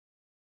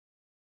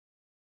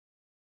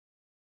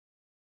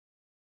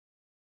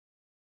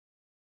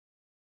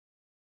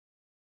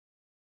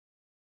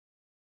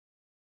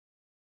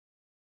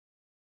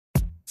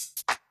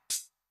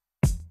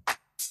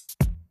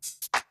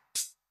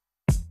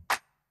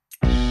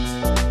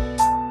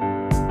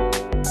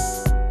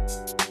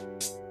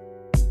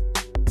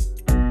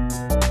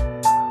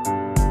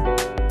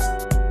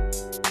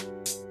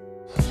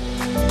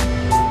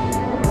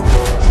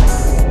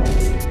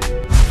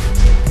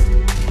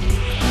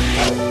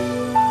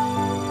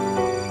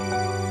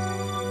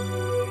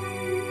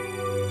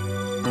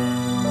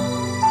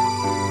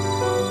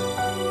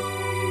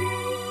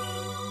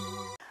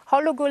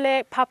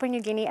Gule, Papua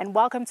New Guinea, and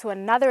welcome to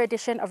another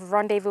edition of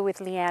Rendezvous with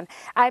Leanne.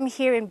 I'm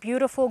here in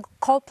beautiful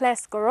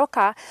ples,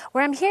 Goroka,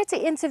 where I'm here to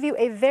interview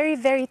a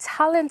very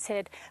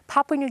talented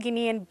Papua New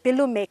Guinean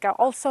bilum maker,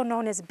 also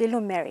known as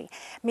bilum meri,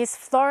 Miss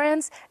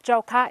Florence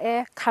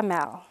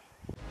Jaukae-Kamel.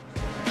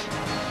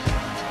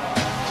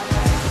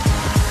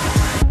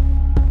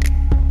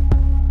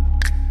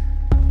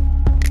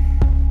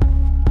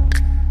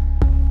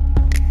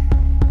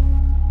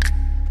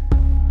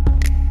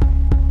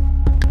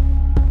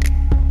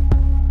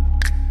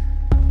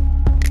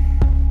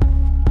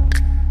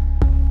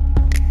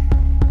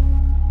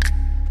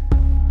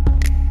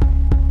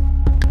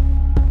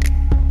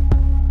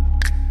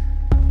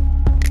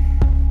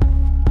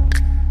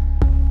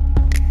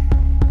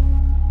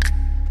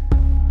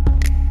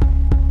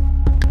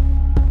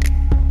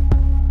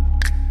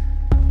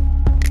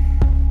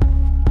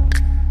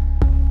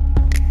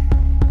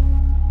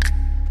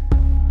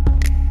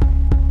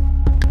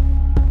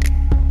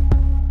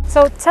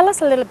 So tell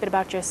us a little bit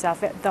about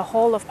yourself. The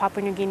whole of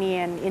Papua New Guinea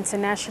and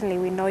internationally,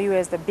 we know you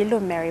as the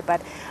bilum meri,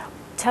 but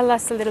tell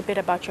us a little bit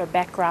about your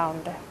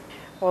background.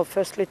 Well,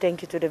 firstly,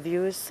 thank you to the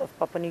viewers of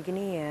Papua New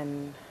Guinea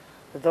and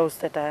those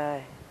that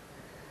are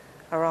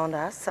around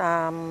us.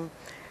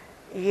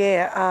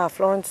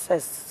 Florence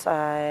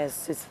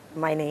is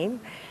my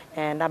name,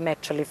 and I'm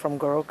actually from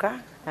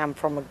Goroka. I'm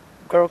from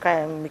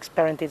Goroka, I'm mixed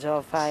parentage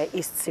of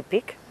East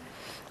Sepik.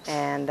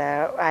 And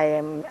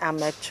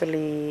I'm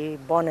actually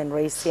born and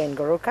raised here in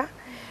Goroka,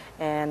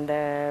 and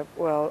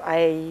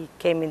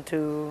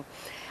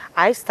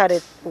I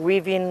started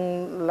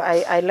weaving.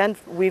 I learned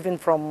weaving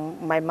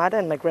from my mother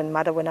and my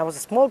grandmother when I was a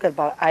small girl,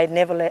 but I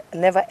never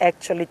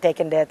actually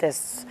taken that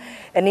as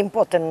an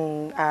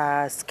important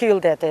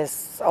skill that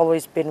has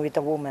always been with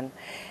a woman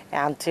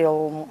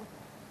until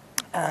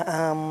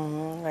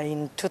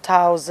in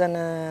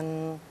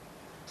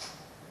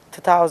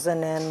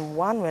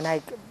 2001 when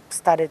I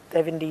started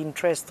having the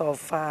interest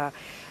of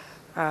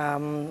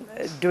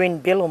doing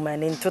bilum,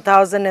 and in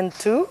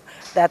 2002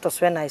 that was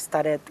when I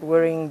started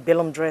wearing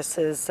bilum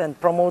dresses and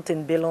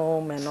promoting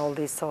bilum and all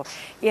this. So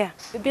yeah,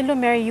 The bilum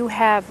meri, you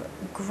have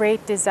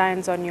great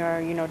designs on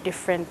your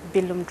different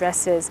bilum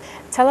dresses.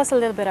 Tell us a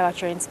little bit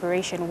about your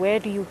inspiration. Where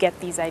do you get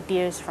these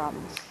ideas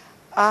from?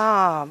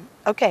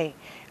 Okay.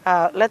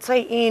 Let's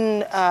say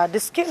the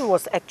skill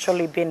was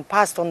actually being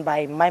passed on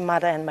by my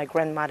mother and my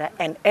grandmother,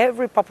 and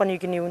every Papua New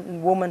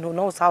Guinean woman who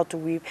knows how to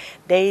weave,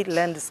 they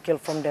learn the skill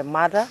from their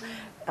mother,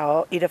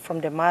 either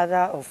from their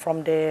mother or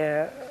from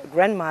their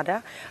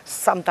grandmother,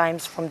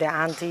 sometimes from their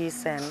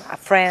aunties and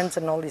friends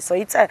and all this. So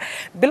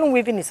bilum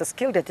weaving is a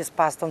skill that is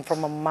passed on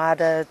from a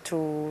mother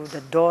to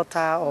the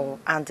daughter or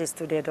aunties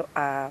to their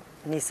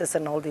nieces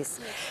and all this.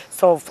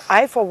 So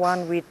I, for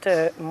one, with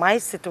my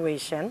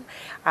situation,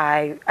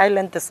 I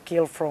learned the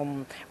skill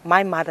from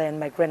my mother and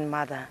my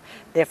grandmother.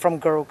 They're from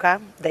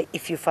Goroka, the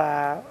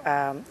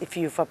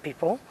Ifiufa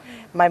people.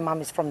 My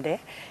mom is from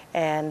there,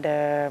 and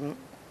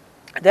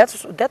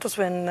that was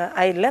when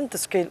I learned the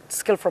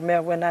skill from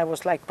her when I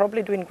was like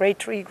probably doing grade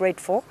 3, grade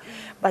 4,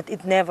 but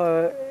it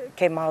never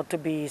came out to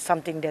be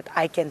something that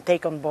I can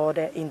take on board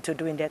into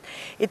doing that.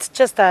 It's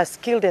just a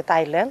skill that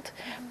I learned,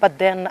 but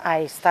then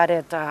I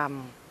started, I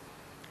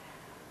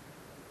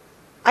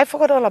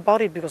forgot all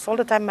about it because all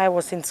the time I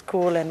was in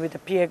school and with the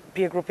peer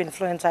group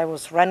influence, I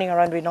was running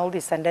around doing all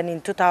this. And then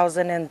in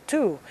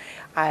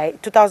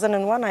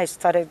 2001, I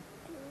started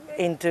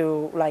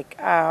into like,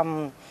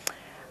 I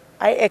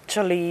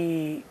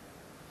actually,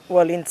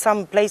 well, in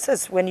some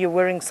places, when you're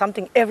wearing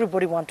something,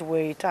 everybody wants to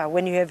wear it.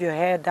 When you have your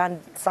hair done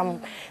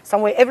some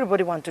way,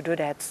 everybody wants to do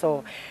that.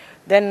 So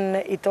then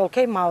it all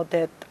came out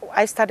that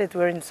I started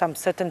wearing some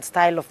certain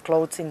style of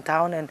clothes in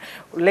town, and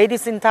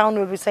ladies in town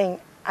will be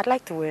saying, I'd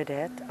like to wear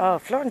that. Oh,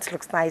 Florence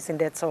looks nice in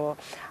that, so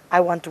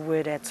I want to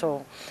wear that.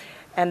 So,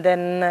 and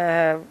then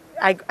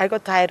I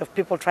got tired of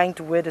people trying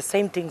to wear the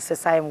same things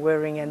as I am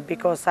wearing, and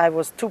because I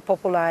was too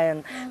popular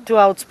and too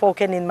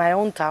outspoken in my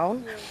own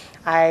town,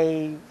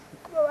 I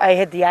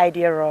had the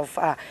idea of,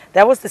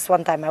 there was this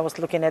one time I was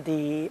looking at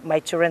my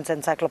children's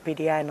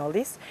encyclopedia and all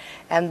this,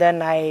 and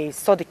then I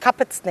saw the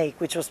carpet snake,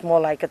 which was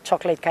more like a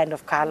chocolate kind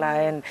of color,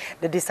 and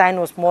the design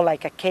was more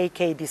like a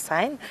KK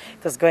design.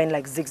 It was going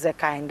like zigzag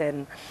kind,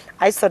 and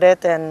I saw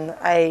that, and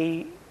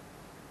I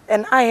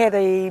had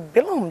a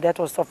bilum that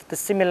was of the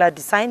similar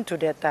design to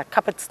that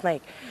carpet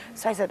snake.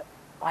 So I said,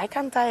 why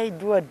can't I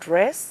do a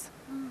dress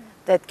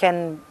that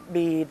can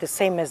be the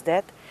same as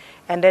that?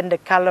 And then the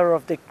color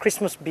of the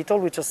Christmas beetle,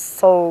 which was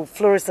so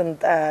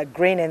fluorescent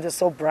green and just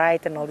so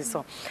bright and all this.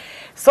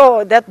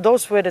 So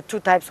those were the two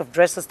types of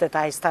dresses that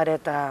I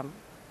started. I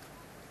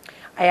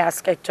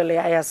asked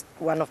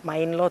one of my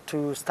in-law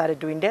to start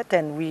doing that,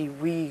 and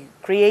we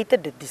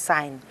created the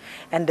design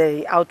and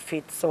the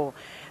outfit. So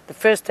the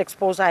first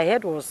exposure I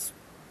had was,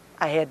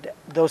 I had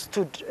those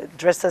two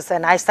dresses,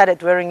 and I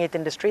started wearing it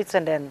in the streets,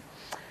 and then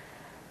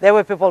there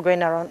were people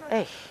going around,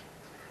 hey,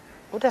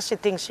 who does she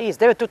think she is?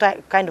 There were two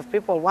kind of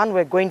people. One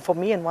were going for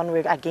me and one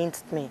were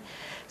against me.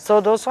 So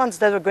those ones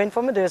that were going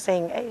for me, they were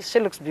saying, hey, she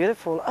looks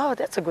beautiful. Oh,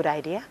 that's a good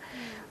idea.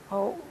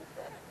 Oh,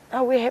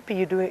 oh, we're happy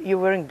you're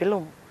wearing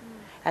bilum.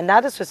 And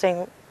others were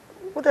saying,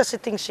 who does she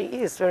think she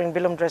is wearing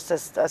bilum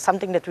dresses,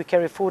 something that we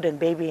carry food and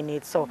baby in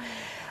it. So,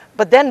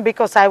 but then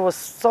because I was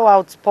so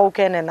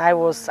outspoken and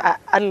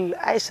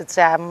I should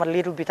say I'm a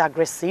little bit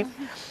aggressive,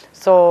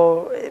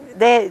 so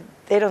they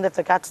don't have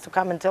the guts to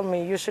come and tell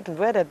me you shouldn't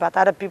wear that. But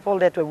other people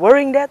that were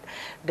wearing that,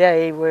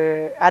 they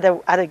were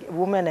other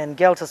women and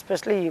girls,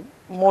 especially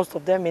most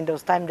of them in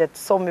those times that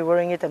saw me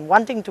wearing it and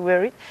wanting to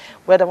wear it,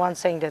 were the ones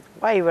saying that,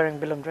 why are you wearing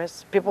bilum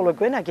dress? People were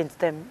going against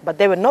them, but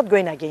they were not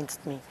going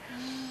against me.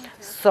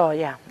 So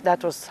yeah,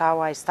 that was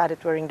how I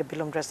started wearing the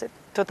bilum dress in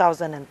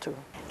 2002.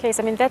 Okay,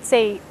 so I mean, that's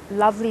a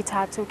lovely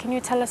tattoo. Can you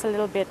tell us a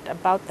little bit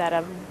about that,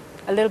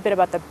 a little bit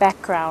about the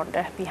background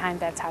behind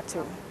that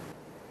tattoo?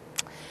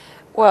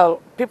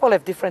 Well, people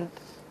have different,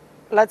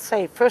 let's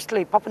say,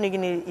 firstly, Papua New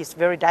Guinea is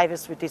very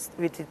diverse with its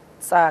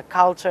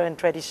culture and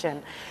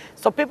tradition.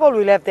 So people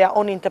will have their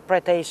own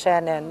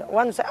interpretation, and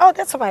one say, oh,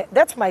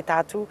 that's my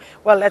tattoo.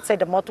 Well, let's say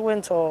the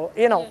Motuans, or,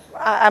 you know,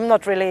 I'm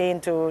not really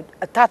into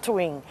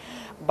tattooing,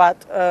 but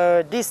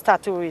this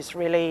tattoo is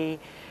really,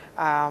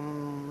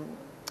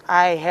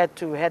 I have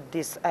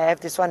this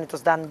one, it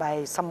was done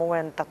by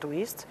Samoan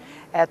tattooist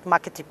at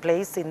Maketi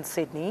Place in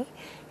Sydney.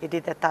 He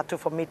did a tattoo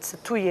for me. It's a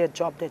 2-year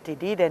job that he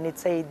did, and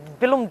it's a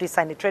bilum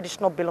design, a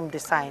traditional bilum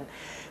design.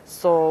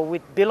 So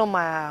with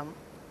bilum,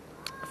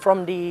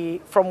 from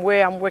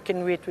where I'm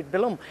working with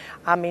bilum,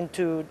 I'm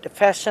into the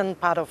fashion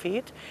part of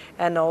it,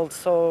 and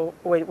also,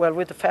 well,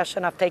 with the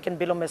fashion, I've taken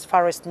bilum as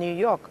far as New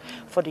York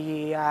for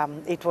the,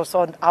 it was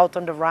out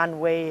on the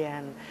runway,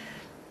 and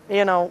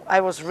you know,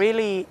 I was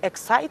really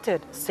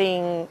excited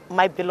seeing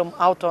my bilum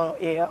out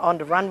on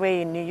the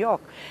runway in New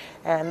York.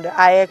 And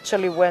I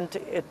actually went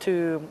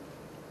to,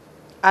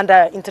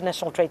 under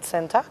International Trade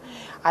Center,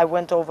 I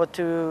went over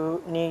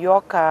to New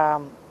York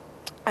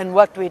and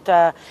worked with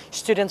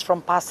students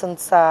from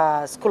Parsons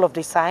School of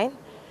Design,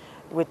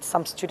 with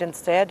some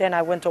students there. Then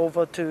I went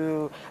over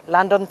to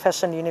London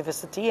Fashion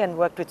University and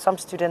worked with some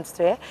students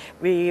there.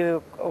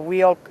 I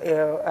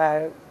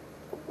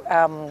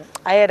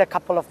had a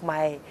couple of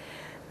my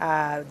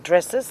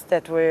dresses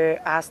that were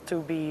asked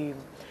to be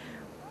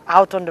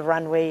out on the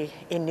runway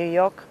in New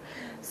York.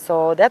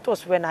 So that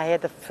was when I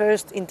had the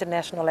first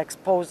international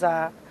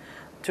exposure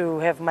to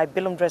have my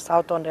bilum dress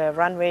out on the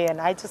runway,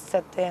 and I just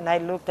sat there and I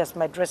looked as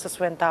my dresses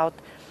went out.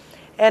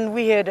 And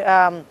we had,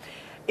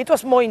 it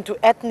was more into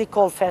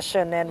ethnical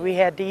fashion, and we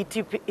had the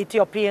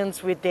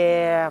Ethiopians with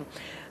their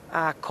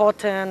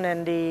cotton,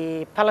 and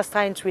the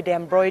Palestinians with the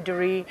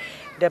embroidery,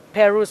 the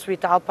Perus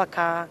with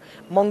alpaca,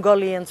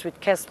 Mongolians with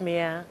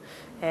cashmere,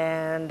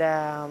 and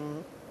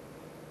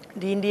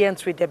the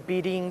Indians with their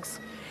beadings.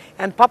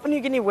 And Papua New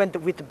Guinea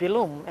went with the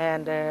bilum,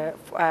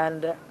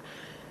 and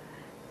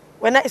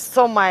when I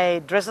saw my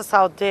dresses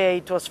out there,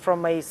 it was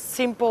from a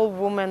simple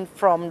woman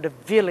from the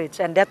village,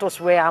 and that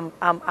was where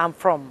I'm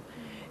from.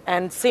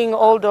 And seeing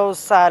all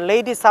those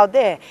ladies out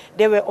there,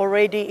 they were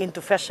already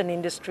into fashion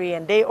industry,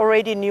 and they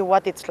already knew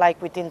what it's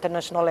like with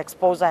international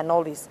exposure and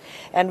all this.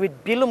 And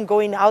with bilum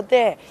going out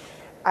there,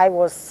 I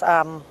was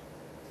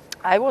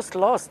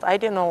lost. I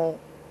didn't know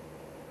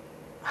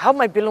how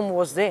my bilum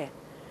was there.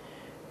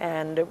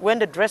 And when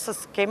the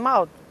dresses came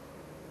out,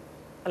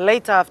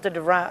 later after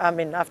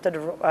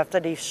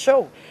the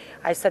show,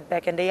 I sat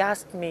back and they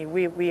asked me,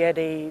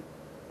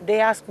 they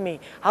asked me,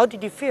 how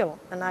did you feel?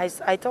 And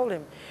I told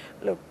him,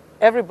 look,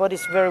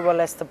 everybody's very well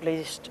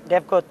established.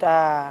 They've got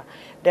their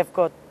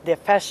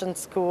fashion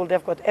school,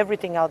 they've got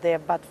everything out there.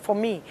 But for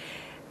me,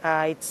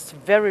 it's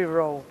very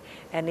raw,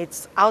 and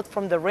it's out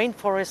from the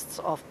rainforests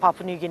of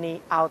Papua New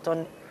Guinea out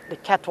on the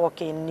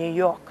catwalk in New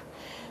York.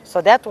 So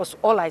that was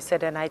all I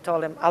said, and I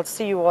told him, I'll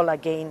see you all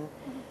again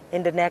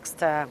in the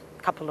next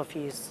couple of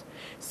years.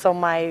 So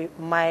my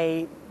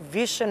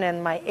vision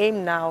and my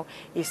aim now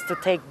is to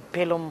take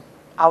bilum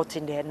out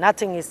in there.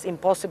 Nothing is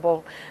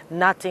impossible.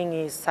 Nothing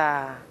is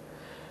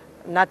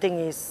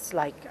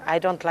like, I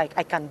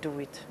can't do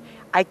it.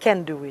 I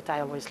can do it.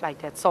 I always like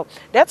that. So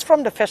that's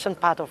from the fashion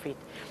part of it.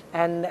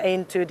 And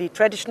into the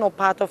traditional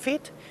part of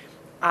it,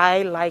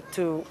 I like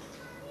to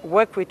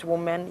work with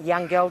women,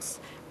 young girls,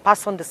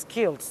 pass on the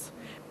skills.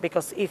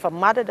 Because if a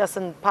mother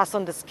doesn't pass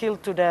on the skill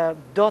to the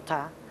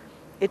daughter,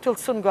 it will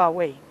soon go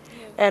away. Yeah.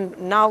 And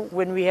now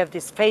when we have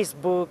this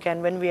Facebook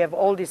and when we have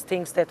all these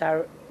things that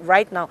are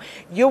right now,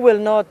 you will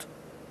not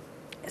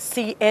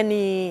see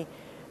any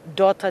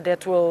daughter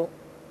that will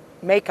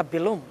make a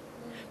bilum.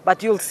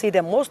 But you'll see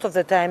them most of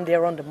the time,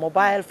 they're on the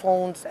mobile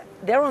phones,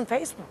 they're on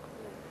Facebook.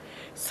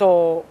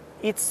 So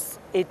it's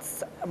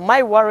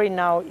my worry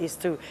now is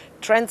to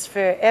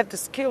have the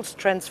skills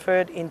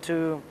transferred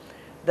into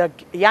the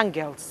young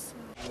girls.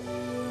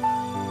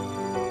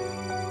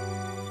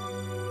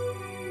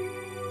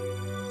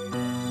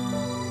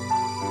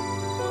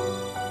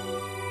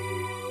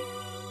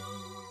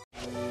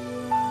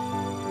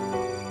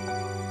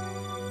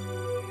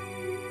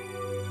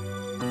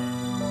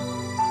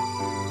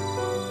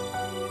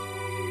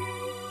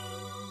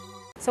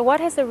 So what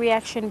has the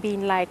reaction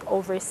been like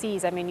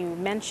overseas? I mean, you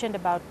mentioned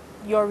about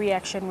your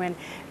reaction when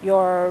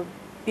your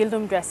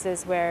bilum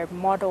dresses were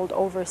modeled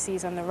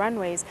overseas on the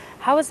runways.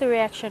 How was the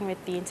reaction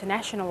with the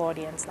international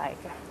audience like?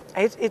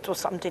 It was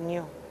something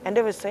new, and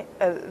they were saying,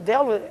 they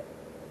always,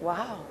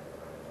 wow.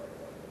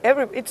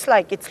 It's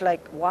like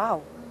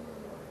wow,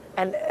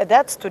 and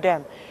that's to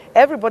them.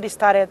 Everybody's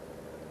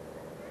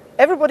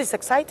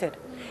excited,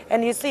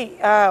 and you see,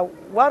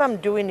 what I'm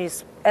doing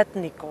is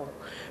ethnical,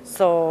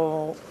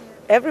 so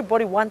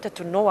everybody wanted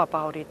to know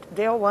about it.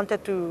 They all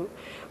wanted to,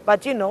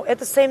 but you know, at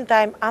the same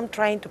time, I'm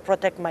trying to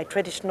protect my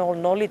traditional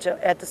knowledge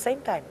at the same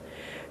time,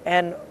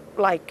 and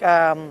like.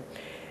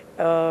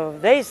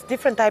 There is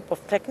different type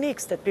of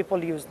techniques that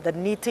people use. The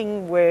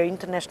knitting, where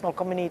international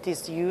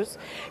communities use,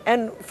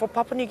 and for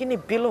Papua New Guinea,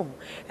 bilum.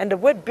 And the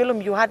word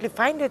bilum, you hardly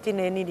find it in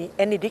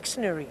any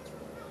dictionary.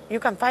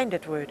 You can find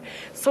that word.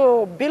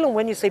 So bilum,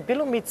 when you say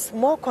bilum, it's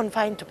more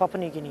confined to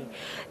Papua New Guinea.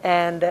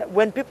 And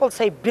when people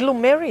say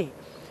bilum meri,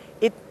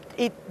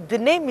 the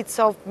name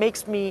itself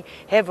makes me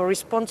have a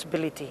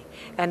responsibility,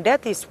 and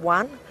that is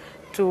one,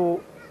 to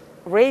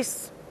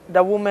raise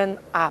the woman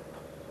up,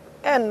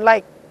 and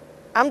like.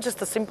 I'm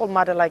just a simple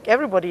mother like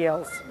everybody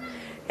else.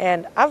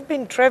 And I've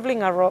been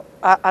traveling a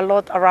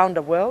lot around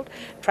the world,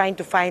 trying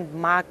to find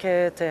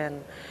market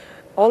and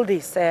all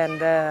this.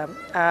 And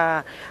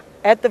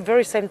at the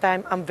very same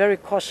time, I'm very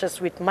cautious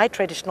with my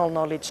traditional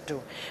knowledge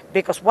too.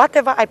 Because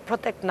whatever I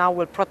protect now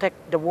will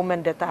protect the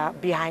women that are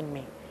behind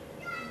me.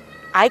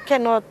 I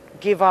cannot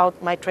give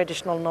out my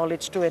traditional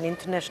knowledge to an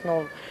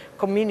international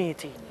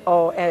community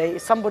or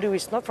somebody who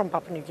is not from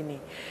Papua New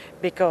Guinea,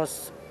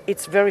 because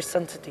it's very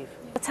sensitive.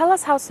 Tell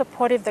us how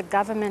supportive the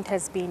government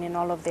has been in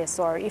all of this,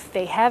 or if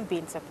they have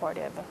been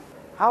supportive.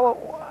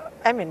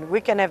 I mean,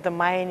 we can have the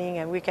mining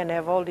and we can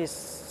have all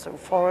this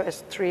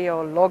forestry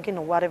or logging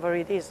or whatever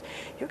it is.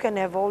 You can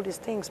have all these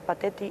things,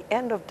 but at the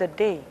end of the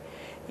day,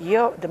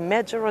 the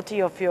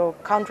majority of your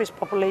country's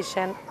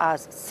population are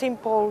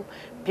simple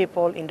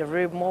people in the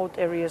remote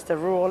areas, the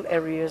rural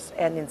areas,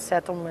 and in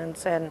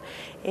settlements and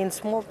in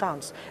small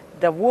towns.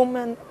 The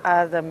women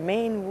are the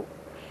main.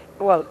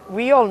 Well,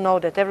 we all know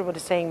that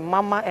everybody's saying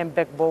mama and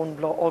backbone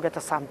blow all get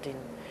something.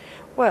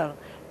 Well,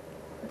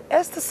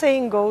 as the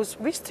saying goes,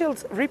 we still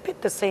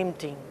repeat the same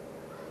thing.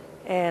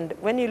 And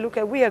when you look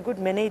at, we are good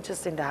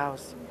managers in the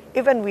house.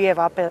 Even we have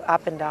up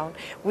and down,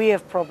 we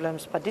have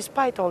problems, but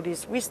despite all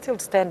this, we still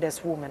stand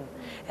as women,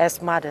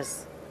 as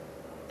mothers.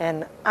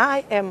 And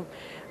I am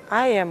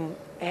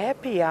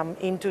happy I'm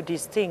into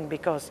this thing,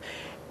 because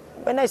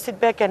when I sit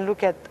back and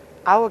look at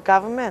our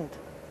government,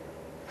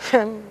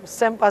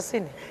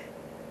 Sempasini.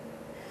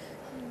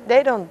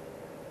 They don't,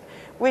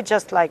 we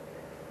just like,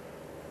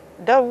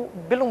 the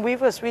bilum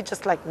weavers, we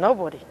just like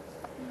nobody.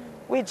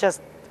 We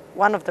just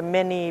one of the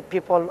many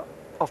people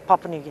of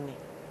Papua New Guinea.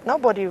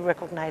 Nobody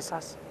recognizes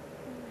us.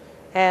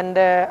 And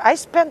I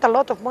spent a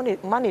lot of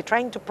money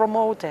trying to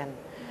promote and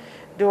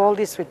do all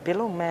this with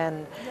bilum.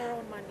 And your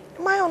own money?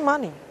 My own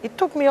money. It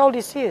took me all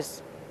these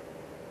years.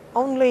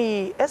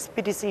 Only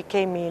SPDC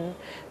came in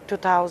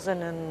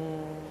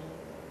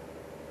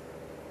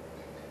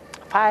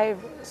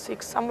 2005,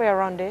 6, somewhere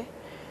around there.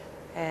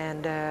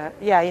 And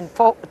yeah, in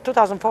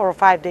 2004 or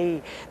 5,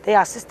 they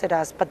assisted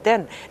us. But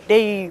then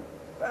they,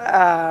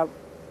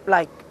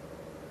 like,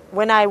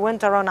 when I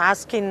went around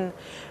asking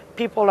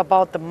people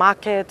about the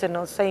market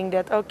and saying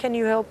that, oh, can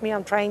you help me?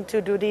 I'm trying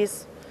to do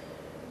this.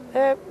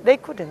 They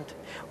couldn't.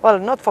 Well,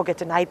 not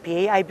forgetting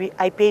IPA.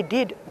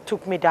 IPA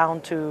took me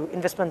down to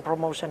Investment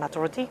Promotion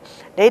Authority.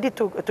 They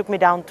took me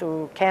down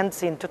to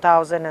Cairns in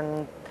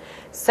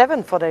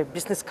 2007 for the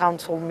Business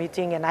Council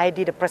meeting, and I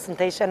did a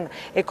presentation,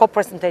 a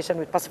co-presentation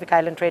with Pacific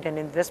Island Trade and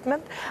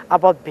Investment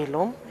about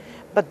bilum.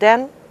 But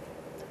then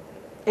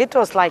it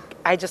was like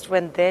I just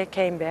went there,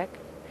 came back,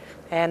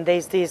 and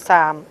there's this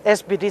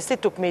SBDC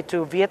took me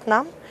to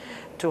Vietnam,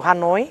 to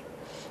Hanoi,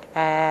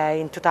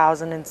 in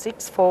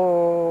 2006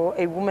 for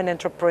a woman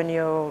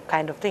entrepreneur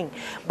kind of thing.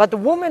 But the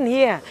woman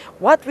here,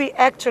 what we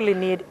actually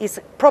need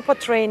is proper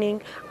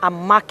training, a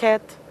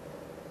market.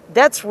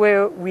 That's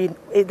what we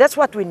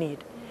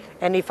need.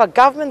 And if a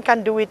government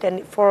can do it,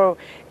 and for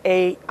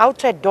a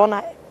outside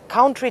donor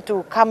country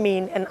to come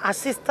in and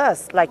assist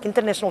us, like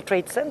International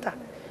Trade Center,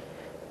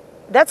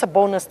 that's a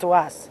bonus to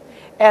us.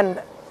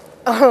 And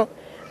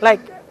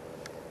like,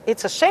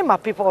 it's a shame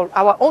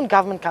our own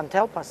government can't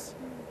help us.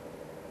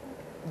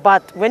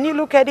 But when you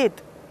look at it,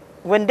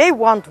 when they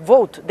want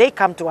vote, they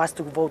come to us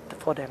to vote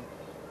for them.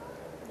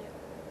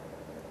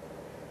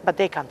 But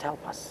they can't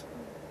help us.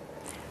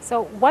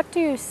 So what do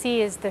you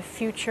see as the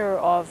future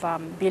of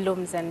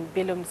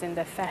bilums in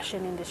the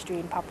fashion industry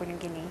in Papua New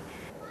Guinea?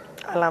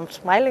 Well, I'm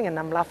smiling and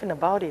I'm laughing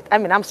about it. I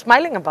mean, I'm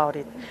smiling about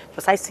it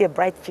because I see a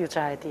bright future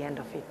at the end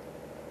of it.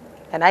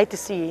 And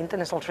ITC,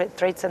 International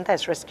Trade Center,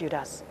 has rescued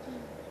us.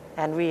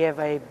 And we have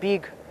a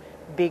big,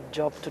 big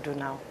job to do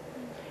now.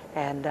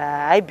 And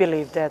I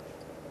believe that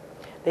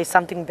there's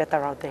something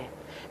better out there.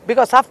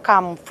 Because I've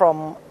come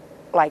from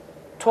like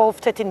 12,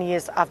 13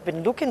 years, I've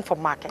been looking for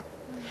market.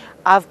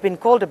 I've been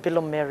called a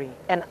bilum meri.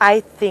 And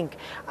I think,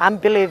 I'm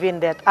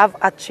believing that I've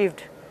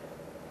achieved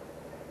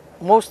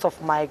most of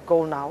my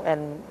goal now,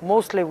 and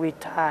mostly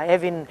with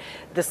having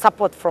the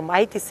support from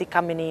ITC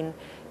coming in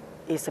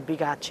is a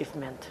bigger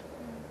achievement.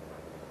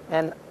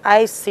 And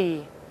I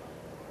see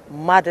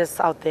mothers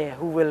out there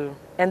who will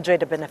enjoy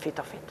the benefit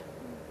of it.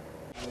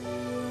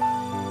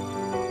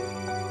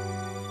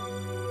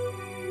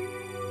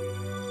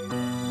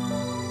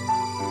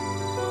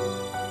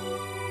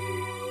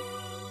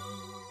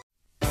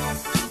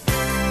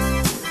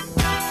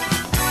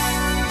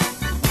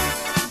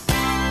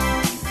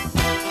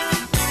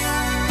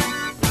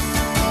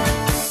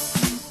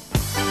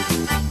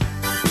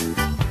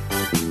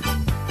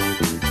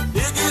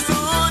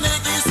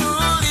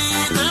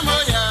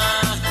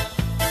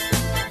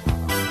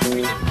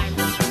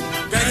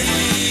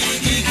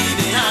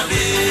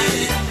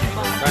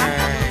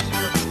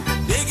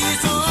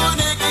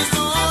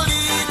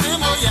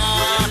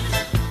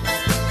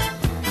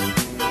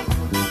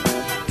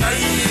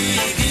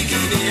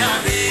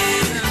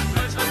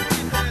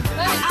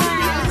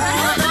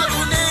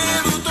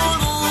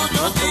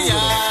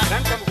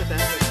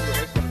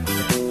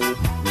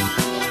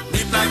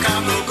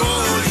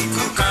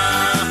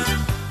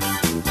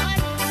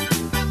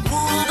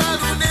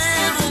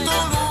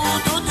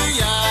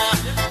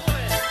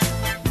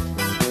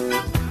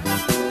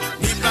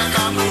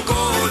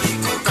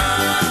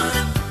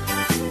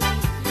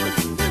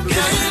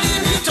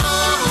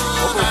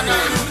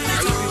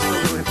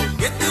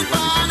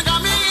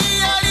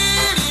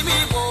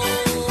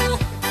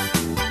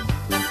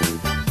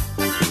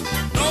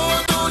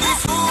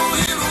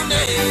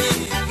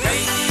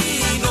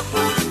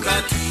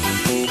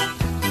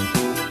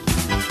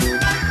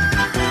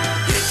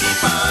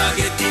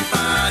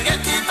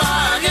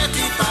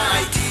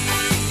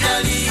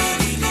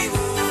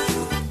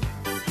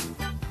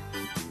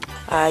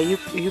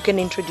 You can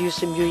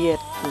introduce him you yet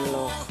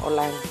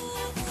online.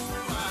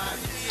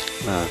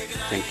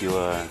 Thank you.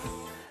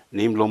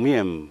 Nim lo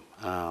miem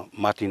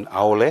Martin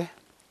Aole.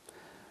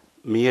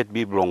 Miet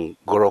bi blong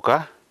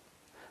Goroka,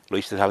 lo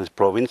Eastern Highlands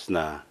province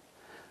na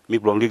mi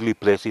blong legally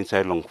placed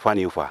inside long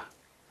Faniufa.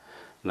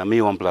 Na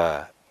mi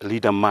wampla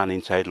leader man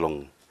inside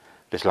long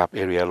the slap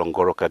area long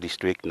Goroka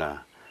district na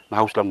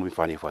house lang mi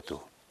Faniufa tu.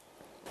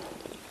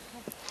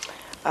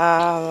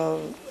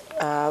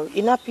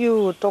 Inap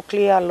you talk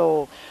clear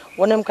lo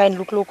wanem kain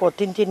look or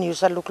tintin you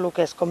sa look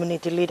as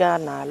community leader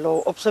na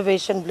lo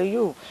observation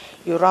blue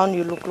you round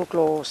you look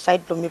lo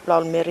side lo mi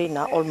pla meri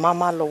na all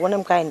mama lo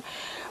wanem kain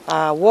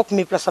walk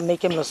me plus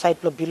make him lo side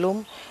lo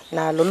bilum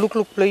na lo look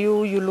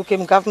blue you look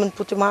him government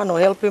put him on or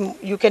help him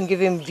you can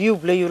give him view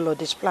blue lo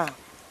display.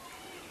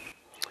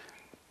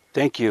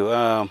 Thank you.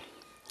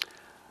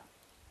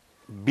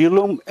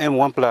 Bilum and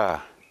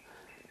wampla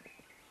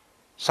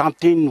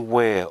something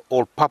where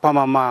all papa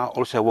mama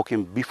also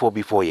working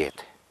before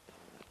yet.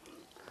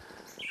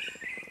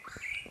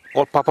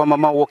 All papa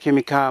mama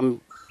working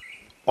come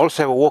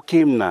also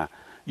working na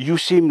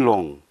usim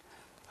long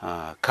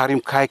karim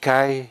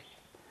kai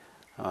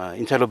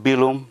inside of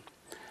bilum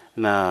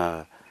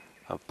na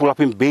pull up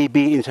him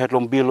baby inside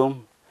long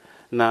bilum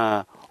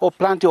na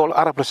plenty all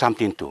Arab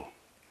something too.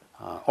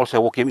 Also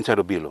working inside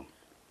of bilum.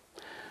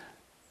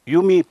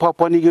 You me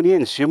Papua New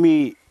Guineans, you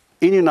me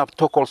in up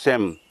talk all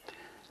same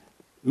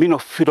me no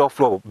fit off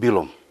lo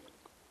bilum.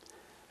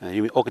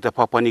 You me okita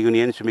Papua New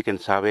Guineans, you me can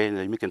sabe,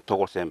 you me can talk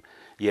all same.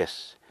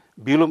 Yes,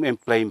 bilum and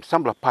play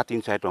some part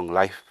inside on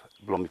life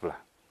blomipla.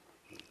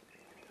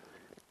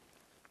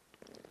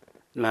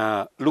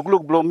 Na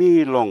look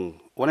blomi long.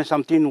 One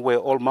something where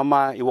all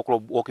mama you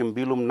walking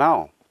bilum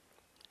now.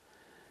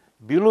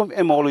 Bilum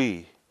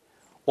emoli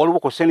all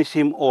work send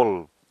him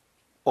all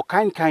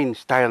kind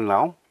style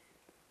now.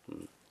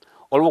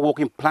 All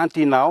working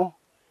planting now.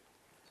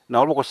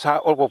 Now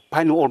all work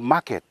pine all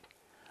market.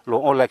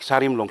 Long all like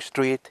sarim long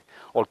street.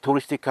 All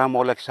touristic come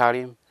all like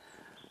sarim.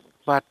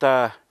 But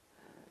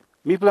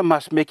Mipla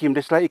must make him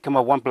this like come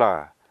a one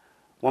pla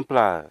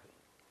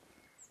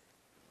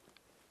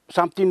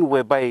something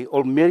whereby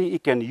all meri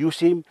can use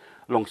him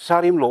long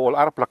sarim lo all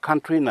Arab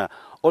country na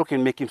all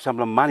can make him some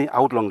money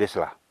out long this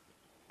la.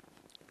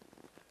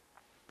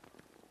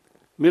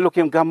 Mi lo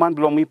kem gaman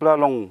belong Mipla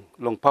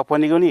long Papua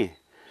New Guinea.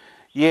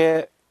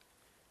 Ye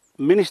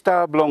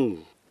minister Maru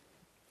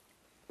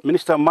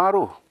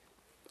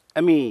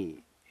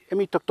emi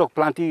tok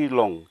plenty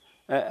long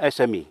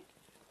SME.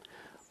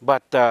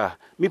 But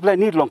Mipla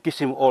need long kiss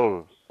him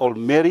all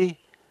meri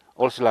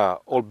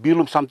all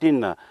bilum something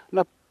na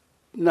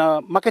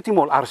marketing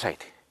all our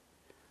side.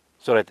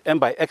 So that and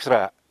by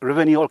extra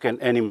revenue all can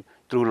earn him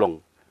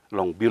through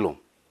long bilum.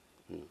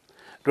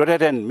 Rather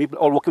than me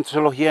all working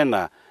solo here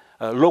na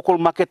local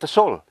market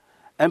sol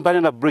and by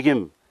na bring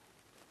him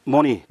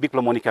money, big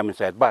money come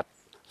inside. But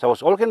so I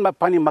was all can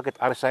pani market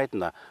our side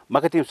na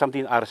marketing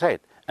something our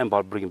side and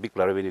by bringing big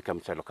revenue come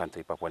inside the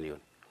country Papua New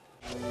Guinea.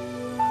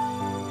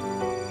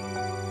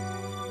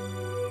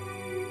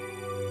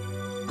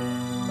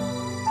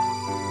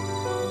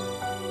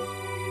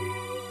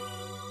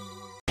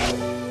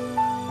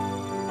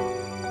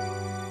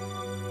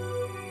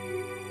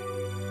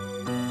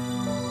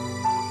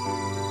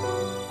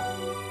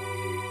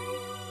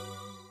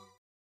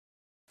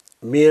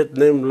 Miet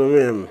name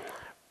Lumim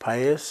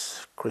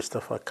Pius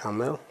Christopher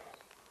Kamel,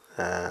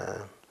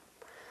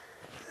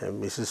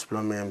 Mrs.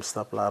 Blumim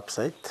Stapla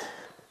upside,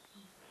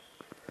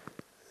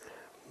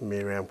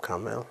 Miriam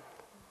Kamel.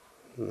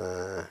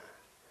 La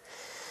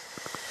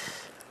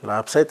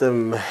upside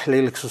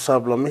Lilik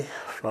Susablomi,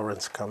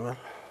 Florence Kamel,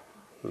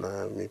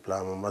 mi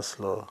plama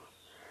maslo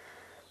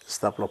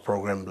staplo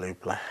program blue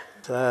play.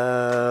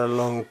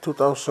 Long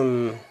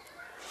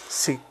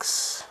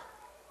 2006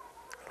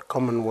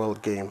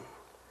 Commonwealth game.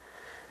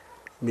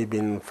 Me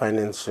been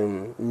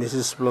financing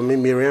Mrs. Blomi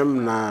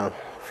Miriam na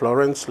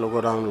Florence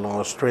logo down long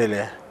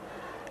Australia.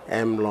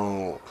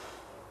 Long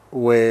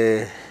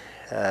where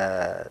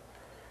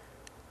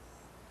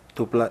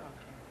to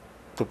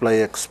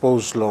play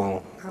exposed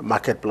long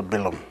market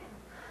bilum.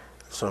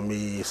 So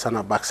me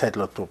sana backside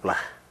lo to play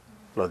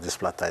lo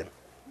display time.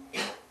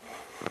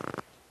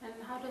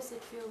 And how does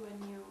it feel when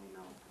you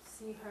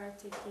see her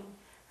taking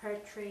her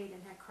trade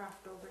and her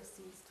craft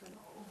overseas to an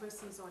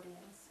overseas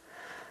audience?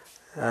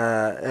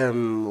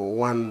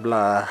 One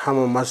bla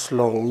how much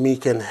long me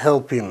can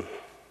help him,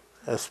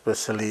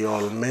 especially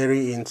all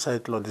meri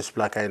inside lo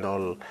display kind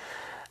all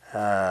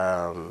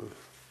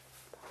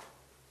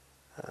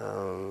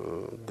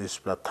this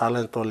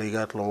talent all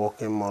got lo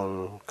working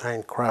all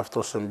kind craft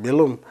or some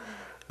bilum.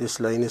 This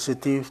la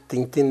initiative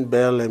ting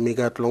bell mi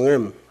got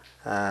long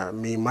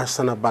mi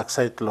masana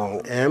backside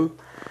long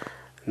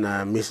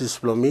na Mrs.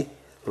 Blomi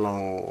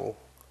long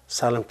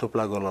Salem to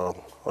Plagolo,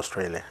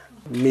 Australia.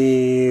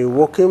 Me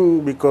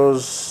working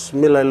because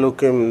me like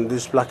looking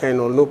this black and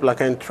all no black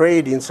and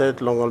trade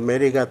inside long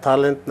America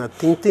talent na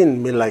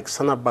ting me like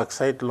sana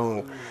backside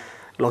long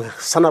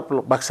sana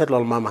backside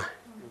long mama.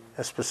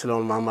 Especially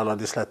on mama lo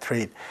this la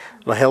trade.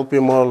 Lo help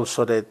him all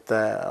so that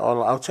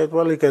all outside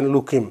well you can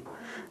look him.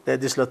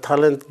 That this la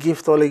talent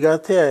gift all he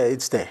got there,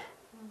 it's there.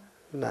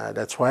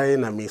 That's why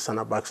na me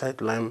sana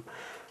backside lamb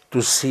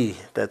to see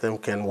that them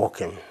can walk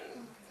him.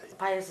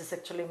 Pius is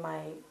actually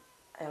my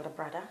elder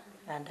brother,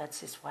 and that's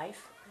his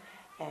wife.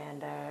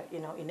 And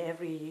in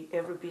every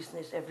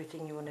business,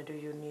 everything you want to do,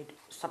 you need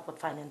support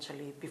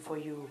financially before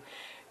you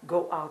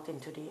go out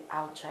into the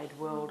outside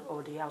world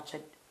or the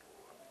outside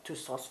to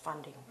source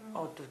funding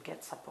or to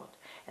get support.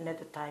 And at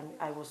the time,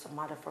 I was a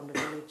mother from the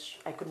village.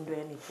 I couldn't do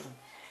anything,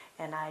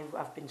 and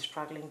I've been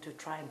struggling to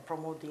try and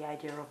promote the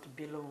idea of the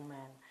bilum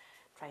and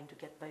trying to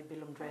get my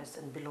bilum dress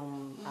and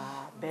bilum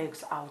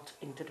bags out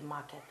into the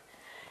market.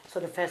 So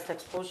the first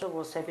exposure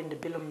was having the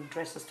bilum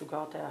dresses to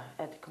go out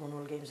at the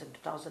Commonwealth Games in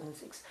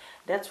 2006.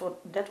 That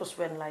was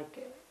when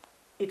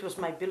it was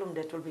my bilum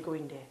that will be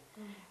going there,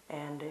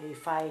 and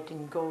if I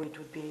didn't go, it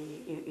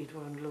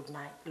wouldn't look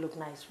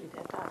nice with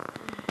that.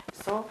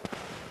 So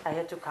I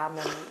had to come,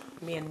 and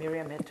me and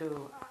Miriam had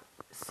to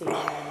sing,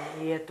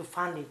 and he had to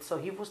fund it. So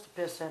he was the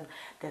person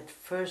that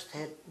first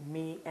had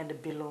me and the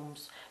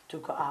bilums to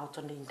go out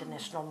on the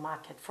international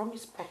market from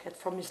his pocket,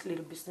 from his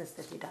little business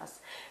that he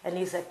does. And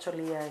he's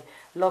actually a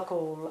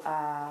local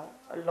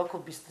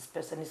business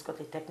person. He's got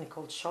a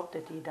technical shop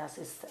that he does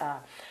his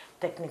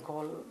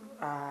technical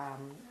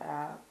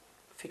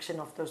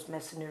fiction of those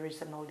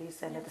machineries and all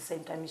this. And at the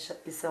same time,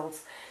 he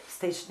sells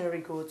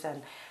stationery goods.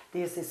 And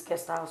this is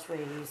guest house where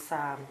he's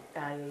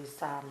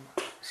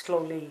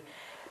slowly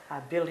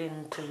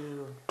building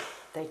to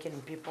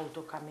taking people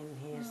to come in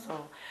here.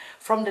 So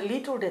from the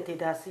little that he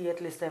does, he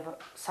at least have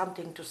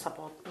something to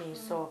support me.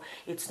 So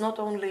it's not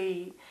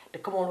only the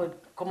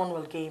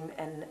Commonwealth game,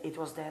 and it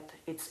was that,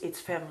 it's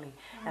family.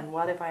 And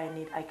whatever I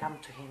need, I come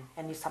to him,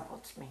 and he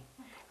supports me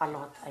a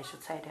lot, I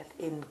should say that,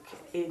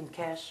 in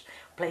cash,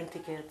 plane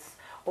tickets,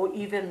 or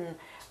even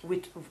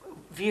with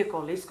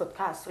vehicle. He's got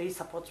cars, so he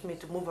supports me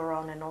to move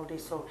around and all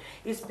this. So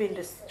he's been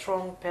the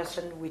strong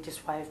person with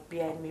his wife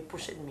behind me,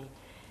 pushing me.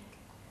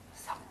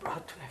 So I'm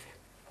proud to have him.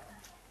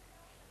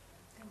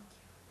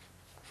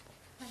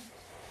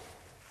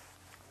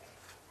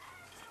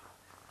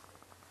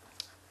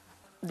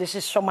 This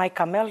is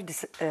Jaukae-Kamel.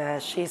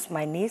 She's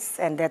my niece,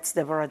 and that's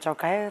Florence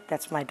Jaukae.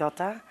 That's my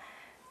daughter.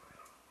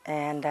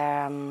 And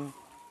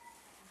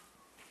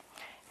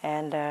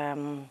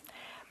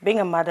being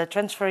a mother,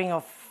 transferring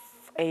of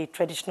a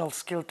traditional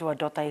skill to a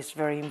daughter is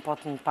very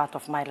important part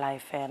of my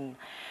life. And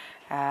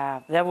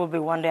there will be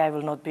one day I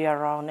will not be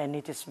around, and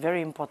it is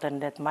very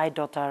important that my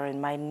daughter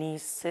and my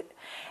niece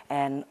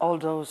and all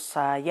those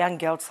young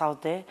girls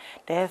out there,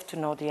 they have to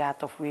know the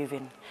art of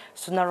weaving.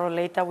 Sooner or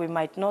later, we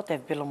might not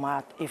have bilum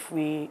art if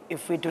we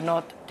do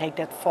not take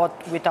that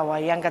forth with our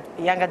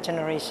younger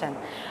generation.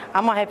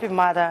 I'm a happy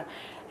mother,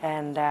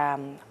 and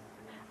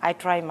I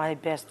try my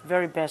best,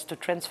 very best, to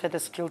transfer the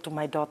skill to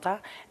my daughter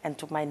and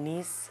to my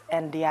niece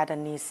and the other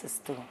nieces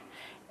too.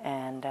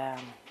 And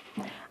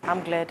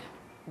I'm glad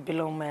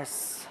bilum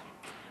has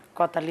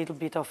got a little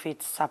bit of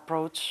its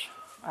approach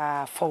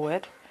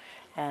forward,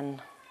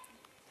 and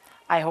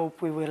I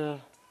hope we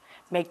will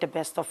make the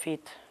best of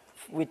it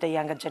with the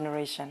younger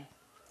generation.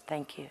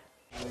 Thank you.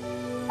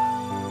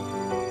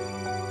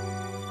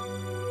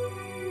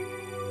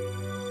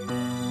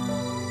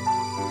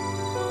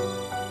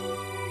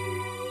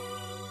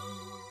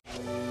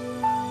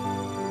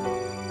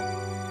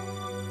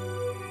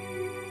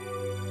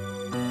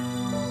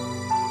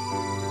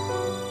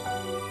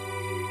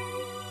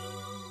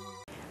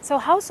 So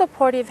how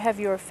supportive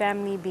have your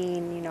family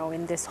been, you know,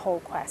 in this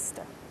whole quest?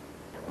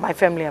 My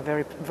family are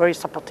very, very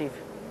supportive.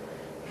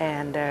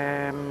 And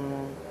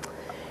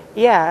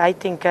yeah, I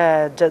think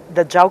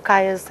the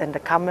Jaukaes and the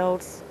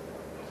Kamels,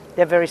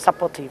 they're very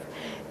supportive.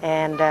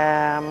 And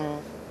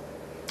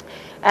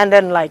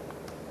then like,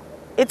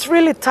 it's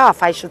really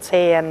tough, I should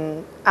say.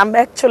 And I'm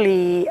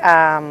actually,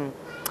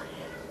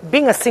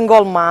 being a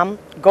single mom,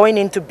 going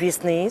into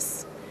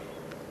business,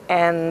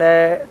 and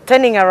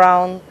turning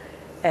around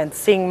and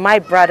seeing my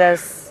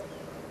brothers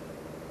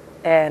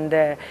and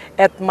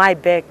at my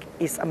back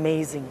is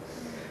amazing.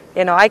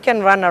 You know, I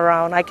can run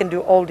around, I can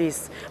do all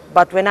this,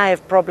 but when I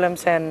have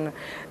problems and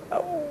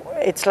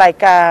it's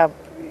like,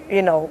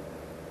 you know,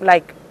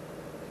 like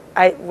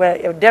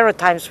there are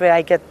times where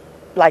I get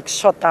like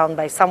shot down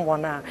by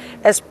someone,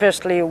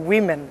 especially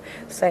women,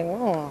 saying,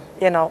 oh,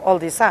 you know, all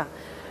this.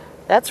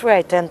 That's where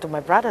I turn to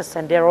my brothers,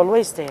 and they're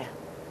always there.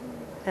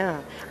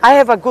 Yeah. I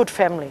have a good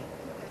family.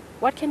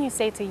 What can you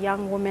say to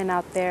young women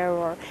out there,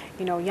 or,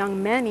 you know,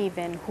 young men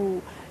even,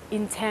 who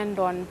intend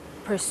on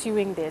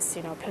pursuing this,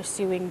 you know,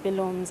 pursuing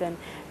bilums and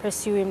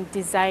pursuing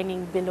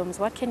designing bilums?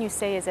 What can you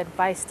say as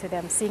advice to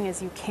them, seeing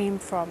as you came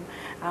from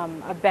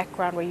a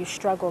background where you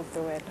struggled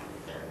through it?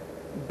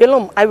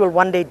 Bilum, I will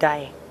one day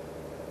die.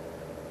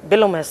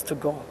 Bilum has to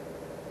go.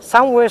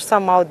 Somewhere,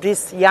 somehow,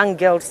 these young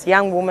girls,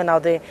 young women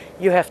out there,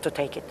 you have to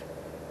take it.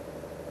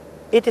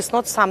 It is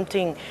not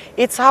something,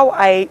 it's how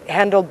I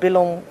handle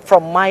bilum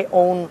from my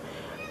own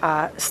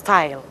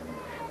style.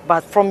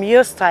 But from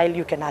your style,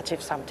 you can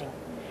achieve something.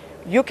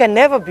 You can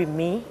never be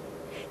me.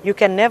 You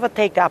can never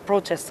take the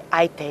approaches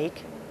I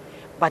take,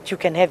 but you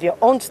can have your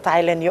own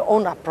style and your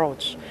own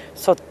approach.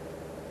 So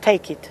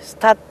take it.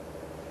 Start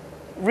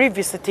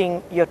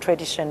revisiting your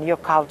tradition, your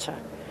culture.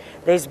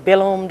 There's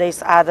bilum,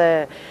 there's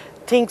other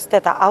things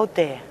that are out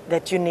there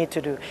that you need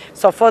to do.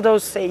 So for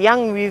those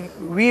young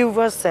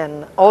viewers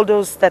and all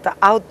those that are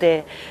out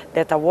there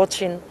that are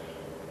watching,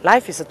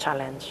 life is a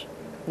challenge.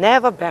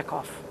 Never back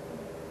off.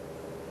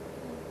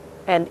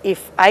 And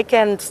if I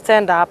can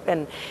stand up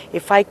and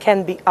if I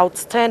can be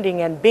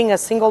outstanding and being a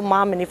single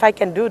mom, and if I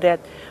can do that,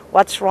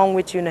 what's wrong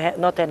with you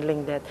not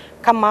handling that?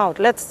 Come out,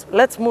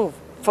 let's move.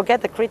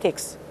 Forget the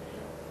critics.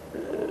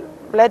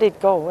 Let it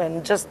go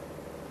and just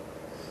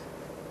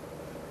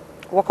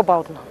walk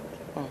about now.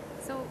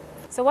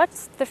 So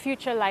what's the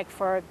future like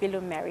for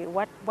Bilum Meri?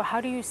 How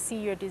do you see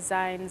your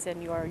designs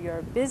and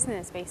your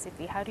business,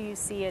 basically? How do you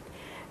see it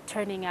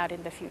turning out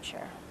in the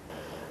future?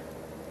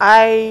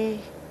 I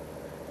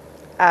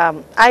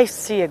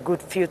see a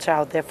good future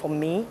out there for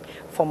me,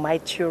 for my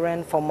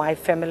children, for my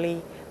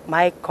family,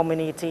 my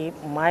community,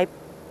 my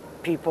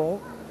people,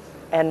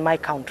 and my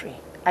country.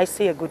 I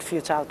see a good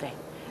future out there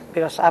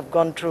because I've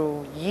gone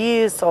through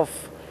years of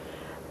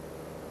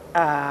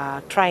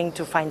trying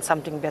to find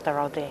something better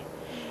out there.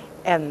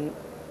 And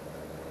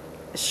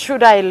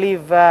should I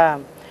leave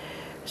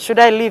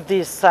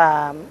this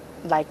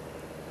like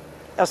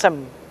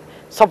awesome?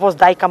 Suppose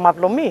die come up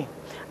me,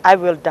 I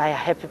will die a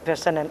happy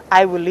person, and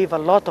I will leave a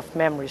lot of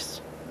memories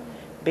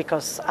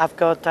because I've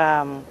got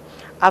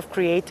I've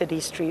created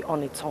history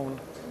on its own,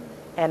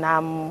 and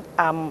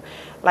I'm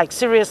like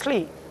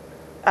seriously,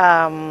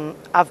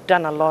 I've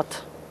done a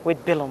lot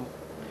with bilum,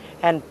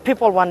 and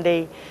people one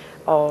day,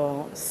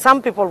 or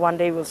some people one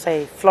day will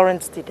say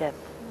Florence did that.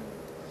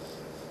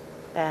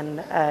 And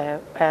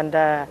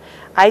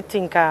I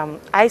think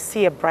I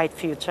see a bright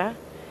future,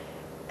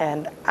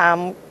 and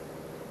I'm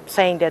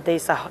saying that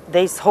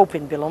there's hope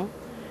in bilum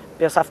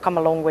because I've come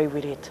a long way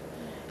with it,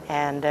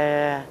 and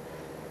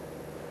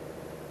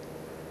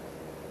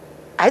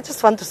I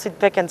just want to sit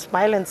back and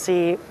smile and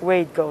see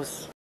where it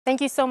goes. Thank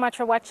you so much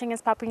for watching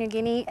us, Papua New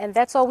Guinea, and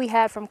that's all we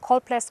have from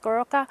Ples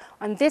Goroka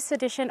on this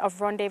edition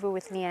of Rendezvous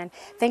with Leanne.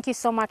 Thank you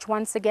so much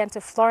once again to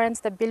Florence,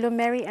 the Bilum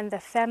Meri, and the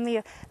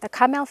family, the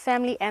Kamel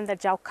family, and the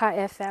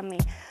Jaukae family.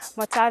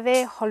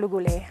 Motave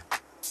Holugule.